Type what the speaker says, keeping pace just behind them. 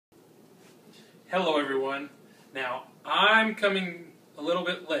Hello everyone. Now, I'm coming a little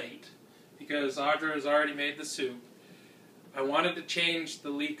bit late because Audra has already made the soup. I wanted to change the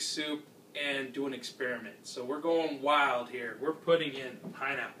leek soup and do an experiment. So we're going wild here. We're putting in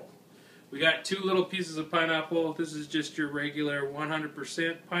pineapple. We got 2 little pieces of pineapple. This is just your regular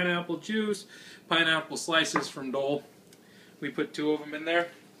 100% pineapple juice, pineapple slices from Dole. We put 2 of them in there.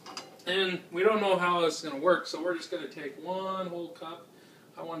 And we don't know how it's going to work, so we're just going to take 1 whole cup.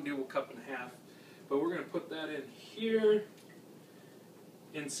 I want to do 1.5 cups. But we're going to put that in here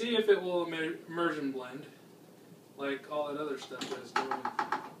and see if it will immersion blend like all that other stuff is doing.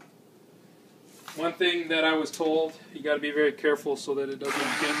 One thing that I was told, you got to be very careful so that it doesn't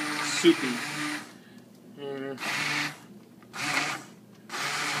get soupy.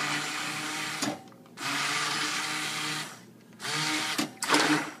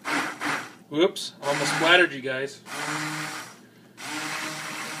 Whoops, almost splattered you guys.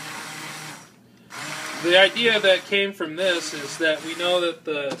 The idea that came from this is that we know that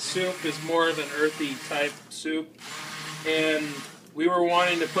the soup is more of an earthy type soup, and we were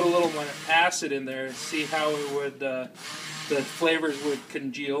wanting to put a little more acid in there and see how it would, the flavors would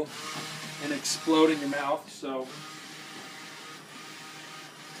congeal and explode in your mouth. So,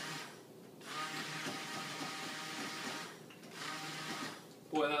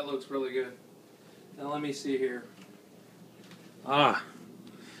 boy, that looks really good. Now let me see here.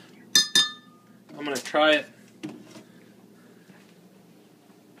 I'm going to try it. I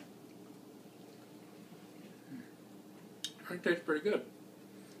think it tastes pretty good.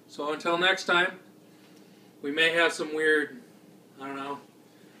 So until next time, we may have some weird, I don't know,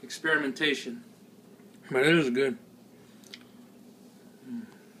 experimentation. But it is good.